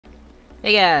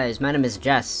Hey guys, my name is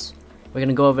Jess. We're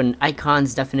gonna go over an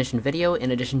icon's definition video in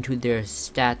addition to their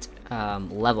stat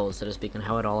levels, so to speak, and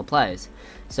how it all applies.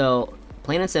 So,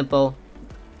 plain and simple,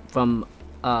 from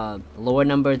lower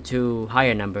number to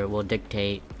higher number will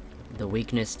dictate the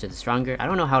weakness to the stronger. I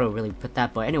don't know how to really put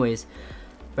that, but anyways,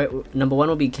 right, number one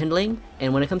will be kindling,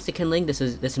 and when it comes to kindling,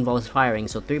 this involves firing.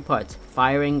 So 3 parts: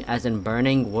 firing, as in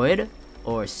burning wood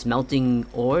or smelting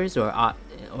ores or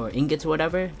ingots or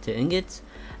whatever to ingots,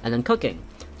 and then cooking.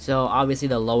 So obviously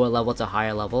the lower level to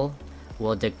higher level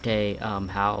will dictate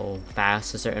how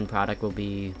fast a certain product will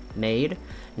be made.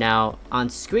 Now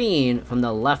on screen from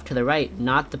the left to the right,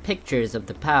 not the pictures of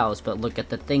the pals, but look at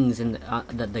the things in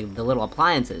the little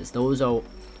appliances. Those are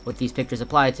what these pictures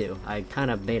apply to. I kind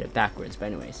of made it backwards, but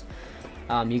anyways,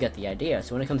 you get the idea.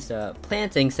 So when it comes to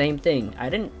planting, same thing. I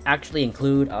didn't actually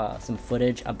include some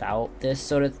footage about this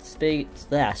sort of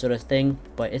thing,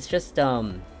 but it's just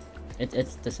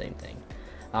it's the same thing.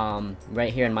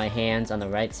 Right here in my hands on the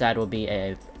right side will be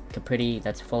a Capriti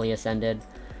that's fully ascended,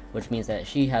 which means that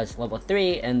she has level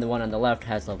 3 and the one on the left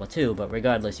has level 2. But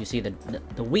regardless, you see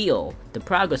the wheel, the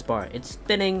progress bar, it's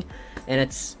spinning, and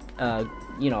it's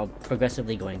you know,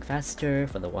 progressively going faster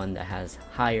for the one that has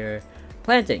higher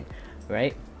planting,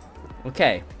 right?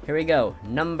 Okay, here we go.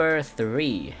 Number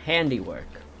 3, handiwork.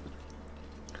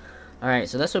 Alright,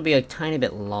 so this will be a tiny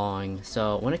bit long.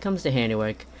 So when it comes to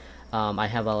handiwork, I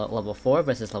have a level 4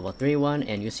 versus level 3 one,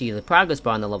 and you see the progress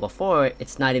bar on the level 4,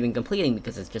 it's not even completing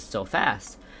because it's just so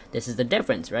fast. This is the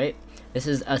difference, right? This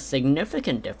is a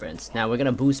significant difference. Now we're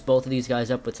gonna boost both of these guys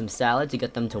up with some salad to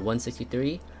get them to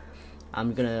 163.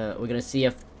 We're gonna see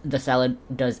if the salad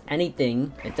does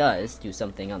anything. It does do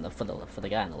something on the for the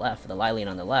guy on the left, for the Lilian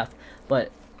on the left,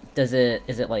 but is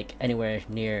it like anywhere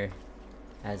near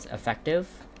as effective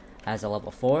as a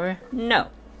level 4? No,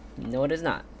 it is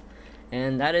not.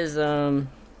 And that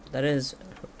is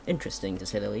interesting to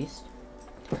say the least.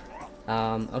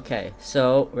 Okay,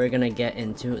 so we're gonna get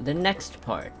into the next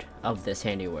part of this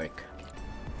handiwork.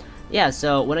 Yeah,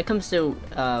 so when it comes to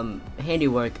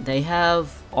handiwork, they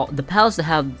have the pals that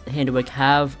have handiwork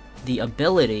have the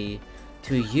ability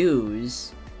to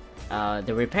use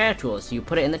the repair tools. So you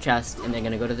put it in the chest, and they're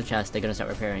gonna go to the chest. They're gonna start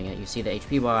repairing it. You see the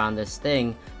HP bar on this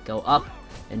thing go up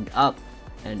and up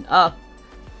and up.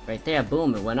 Right there,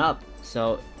 boom, it went up.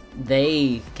 So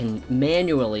they can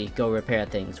manually go repair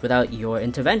things without your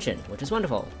intervention, which is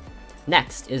wonderful.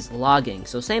 Next is logging.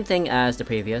 So same thing as the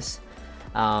previous.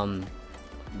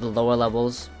 The lower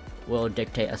levels will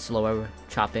dictate a slower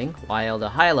chopping, while the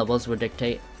higher levels will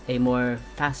dictate a more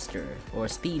faster or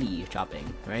speedy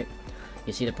chopping, right?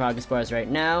 You see the progress bars right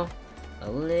now,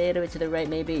 a little bit to the right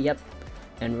maybe, yep.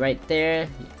 And right there,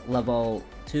 level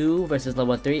 2 versus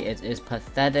level 3, it is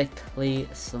pathetically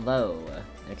slow,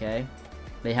 okay?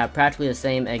 They have practically the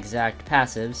same exact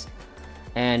passives,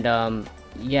 and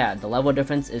yeah, the level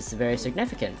difference is very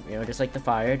significant, you know, just like the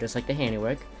fire, just like the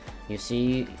handiwork. You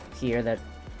see here that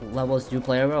levels do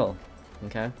play a role,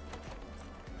 okay?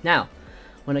 Now,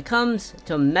 when it comes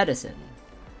to medicine,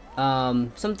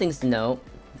 some things to note.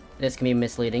 This can be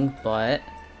misleading, but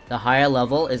the higher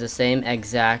level is the same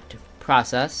exact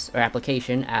process or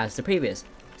application as the previous,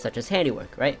 such as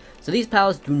handiwork, right? So these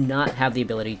pals do not have the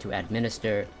ability to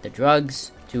administer the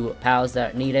drugs to pals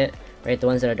that need it, right? The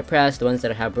ones that are depressed, the ones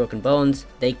that have broken bones,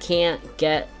 they can't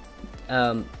get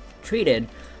treated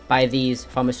by these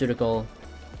pharmaceutical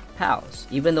pals,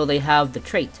 even though they have the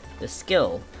trait, the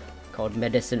skill, called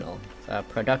medicinal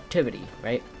productivity,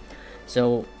 right?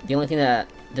 So the only thing that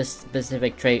this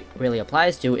specific trait really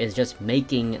applies to is just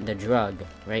making the drug,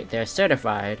 right? They're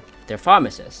certified, they're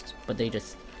pharmacists, but they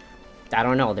just, I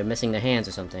don't know, they're missing their hands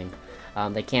or something.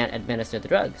 They can't administer the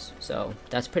drugs. So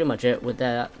that's pretty much it with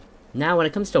that. Now when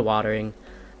it comes to watering,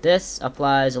 this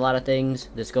applies a lot of things.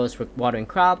 This goes for watering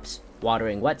crops,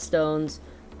 watering whetstones,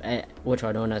 which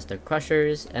are known as the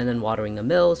crushers, and then watering the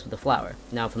mills with the flour.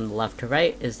 Now from the left to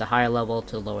right is the higher level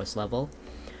to the lowest level.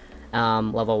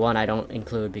 Level 1 I don't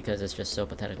include because it's just so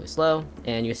pathetically slow,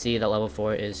 and you see that level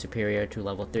 4 is superior to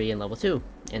level 3 and level 2,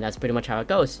 and that's pretty much how it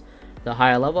goes. The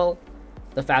higher level,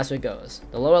 the faster it goes.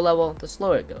 The lower level, the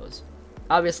slower it goes.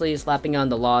 Obviously, slapping on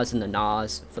the laws and the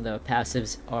NAWs for the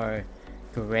passives are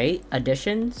great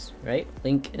additions, right?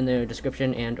 Link in the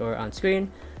description and or on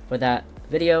screen for that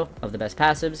video of the best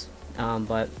passives.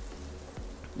 But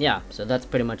yeah, so that's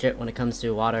pretty much it when it comes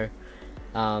to water.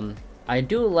 I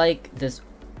do like this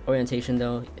orientation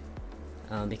though,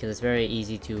 because it's very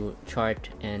easy to chart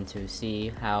and to see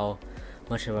how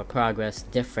much of a progress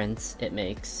difference it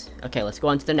makes. Okay, let's go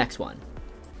on to the next one.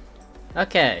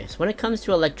 Okay, so when it comes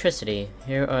to electricity,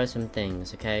 here are some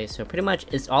things, okay? So pretty much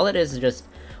all it is just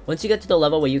once you get to the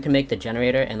level where you can make the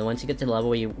generator, and then once you get to the level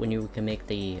where when you can make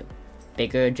the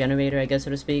bigger generator, I guess so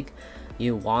to speak,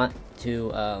 you want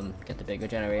to get the bigger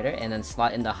generator and then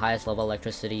slot in the highest level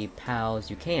electricity pals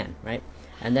you can, right?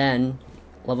 And then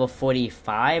level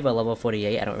 45 or level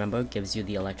 48, I don't remember, gives you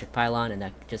the electric pylon, and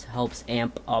that just helps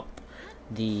amp up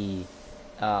the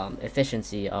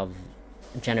efficiency of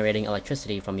generating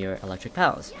electricity from your electric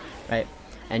pals, right?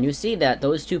 And you see that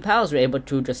those two pals were able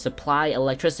to just supply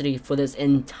electricity for this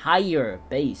entire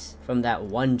base from that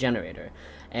one generator.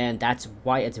 And that's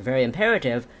why it's very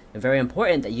imperative and very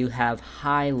important that you have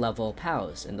high level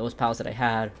pals. And those pals that I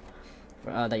had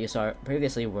that you saw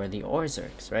previously were the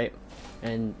Orzerks, right?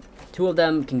 And two of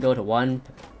them can go to one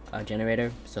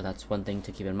generator, so that's one thing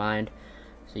to keep in mind.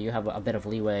 So you have a bit of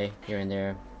leeway here and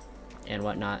there and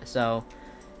whatnot. So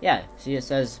yeah, see, it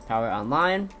says power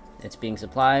online. It's being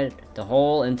supplied. The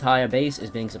whole entire base is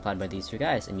being supplied by these two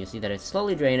guys, and you see that it's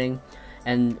slowly draining,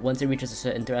 and once it reaches a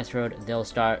certain threshold, they'll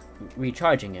start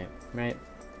recharging it, right?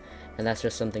 And that's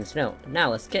just something to note.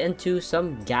 Now let's get into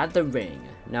some gathering.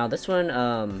 Now this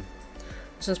one's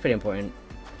pretty important.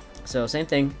 So same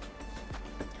thing.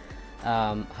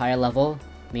 Higher level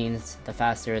means the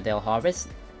faster they'll harvest.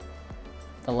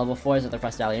 The level 4s are the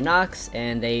Frostallion Nox,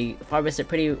 and they harvest it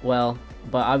pretty well.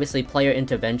 But obviously, player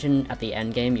intervention at the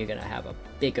end game, you're gonna have a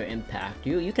bigger impact.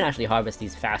 You can actually harvest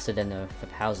these faster than the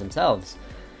pals themselves,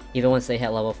 even once they hit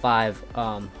level 5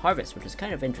 harvest, which is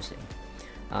kind of interesting.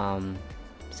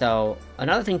 So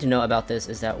another thing to know about this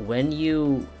is that when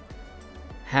you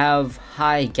have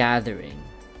high gathering,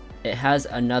 it has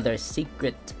another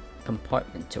secret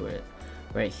compartment to it.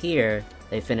 Right here,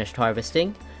 they finished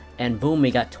harvesting, and boom,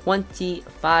 we got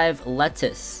 25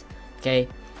 lettuce. Okay.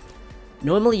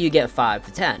 Normally you get 5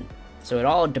 to 10, so it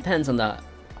all depends on the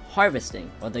harvesting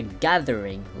or the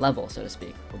gathering level, so to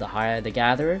speak. Well, the higher the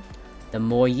gatherer, the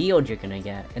more yield you're gonna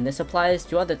get, and this applies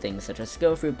to other things such as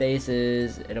skill fruit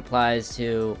bases. It applies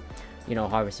to, you know,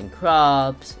 harvesting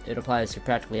crops. It applies to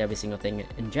practically every single thing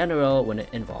in general when it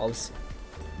involves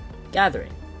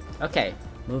gathering. Okay,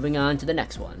 moving on to the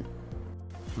next one.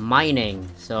 Mining.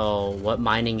 So what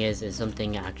mining is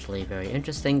something actually very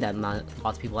interesting that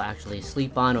lots of people actually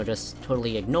sleep on or just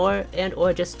totally ignore and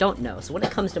or just don't know. So when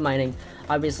it comes to mining,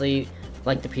 obviously,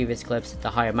 like the previous clips, the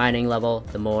higher mining level,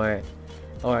 the more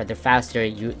or the faster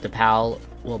the pal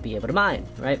will be able to mine,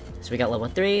 right? So we got level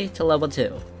 3 to level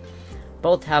 2.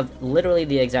 Both have literally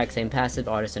the exact same passive,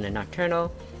 Artisan and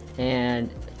Nocturnal, and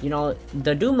you know,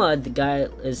 the Duma, the guy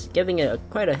is giving it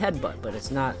quite a headbutt, but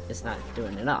it's not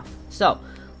doing enough. So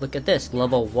look at this.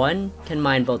 Level 1 can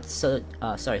mine both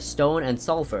stone and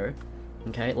sulfur.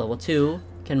 Okay, level 2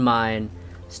 can mine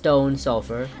stone,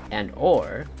 sulfur, and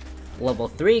ore. Level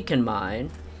 3 can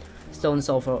mine stone,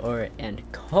 sulfur, ore, and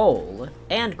coal,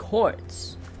 and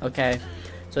quartz. Okay,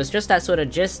 so it's just that sort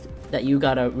of gist that you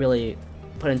gotta really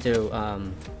put into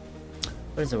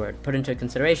put into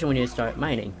consideration when you start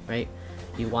mining, right?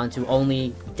 You want to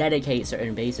only dedicate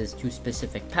certain bases to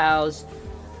specific pals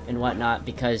and whatnot,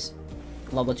 because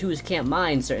level 2s can't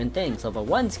mine certain things, level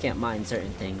 1s can't mine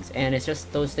certain things, and it's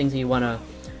just those things that you want to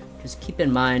just keep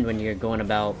in mind when you're going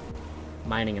about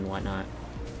mining and whatnot.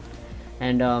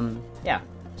 And yeah,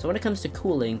 so when it comes to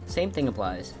cooling, same thing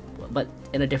applies, but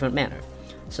in a different manner.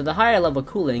 So the higher level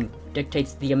cooling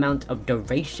dictates the amount of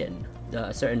duration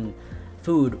a certain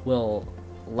food will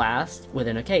last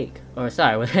within a cake, or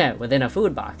sorry, within a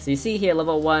food box. You see here,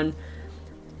 level 1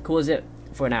 cools it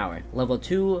for an hour, level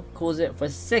 2 cools it for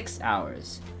 6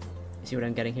 hours. You see what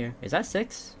I'm getting here? Is that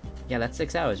 6? Yeah, that's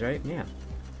 6 hours, right? Yeah.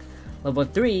 Level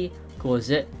 3 cools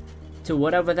it to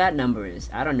whatever that number is.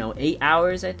 I don't know, 8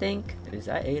 hours, I think. Is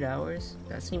that 8 hours?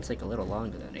 That seems like a little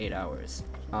longer than 8 hours.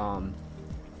 No,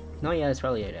 yeah, it's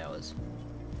probably 8 hours.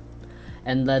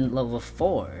 And then level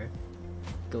 4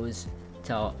 goes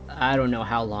till, I don't know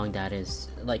how long that is,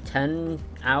 like 10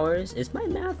 hours. Is my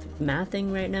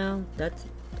mathing right now?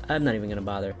 I'm not even gonna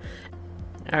bother.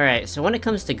 Alright, so when it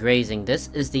comes to grazing, this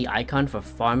is the icon for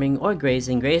farming or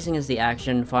grazing. Grazing is the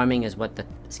action, farming is what the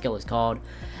skill is called.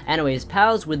 Anyways,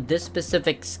 pals with this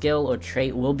specific skill or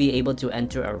trait will be able to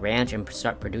enter a ranch and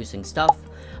start producing stuff.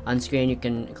 On screen you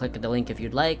can click the link if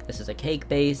you'd like. This is a cake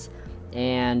base,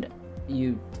 and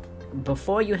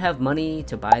before you have money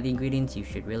to buy the ingredients, you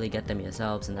should really get them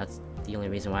yourselves, and that's the only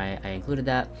reason why I included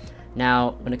that.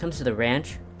 Now, when it comes to the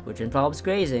ranch, which involves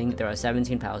grazing, there are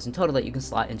 17 pals in total that you can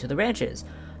slot into the ranches.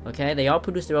 Okay, they all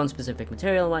produce their own specific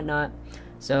material and whatnot.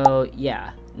 So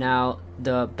yeah, now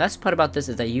the best part about this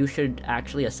is that you should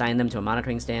actually assign them to a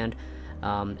monitoring stand.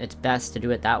 It's best to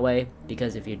do it that way,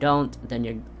 because if you don't,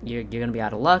 then you're gonna be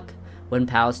out of luck when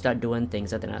pals start doing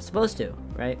things that they're not supposed to,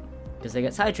 right? Because they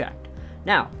get sidetracked.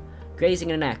 Now,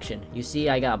 grazing in action. You see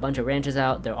I got a bunch of ranches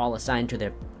out. They're all assigned to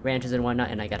their ranches and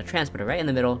whatnot, and I got a transporter right in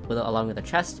the middle along with the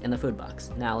chest and the food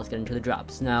box. Now let's get into the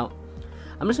drops. Now,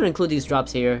 I'm just going to include these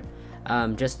drops here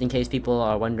just in case people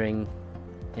are wondering,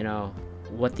 you know,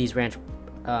 what these ranch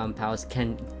pals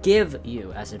can give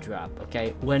you as a drop,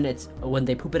 okay? When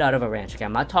they poop it out of a ranch, okay?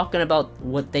 I'm not talking about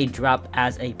what they drop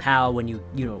as a pal when you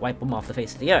know, wipe them off the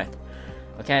face of the earth,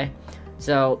 okay?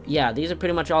 So yeah, these are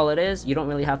pretty much all it is. You don't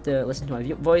really have to listen to my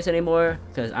voice anymore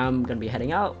because I'm gonna be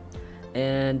heading out.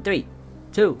 And 3,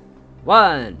 2,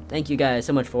 1. Thank you guys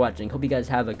so much for watching. Hope you guys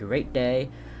have a great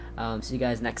day. See you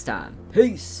guys next time.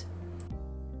 Peace.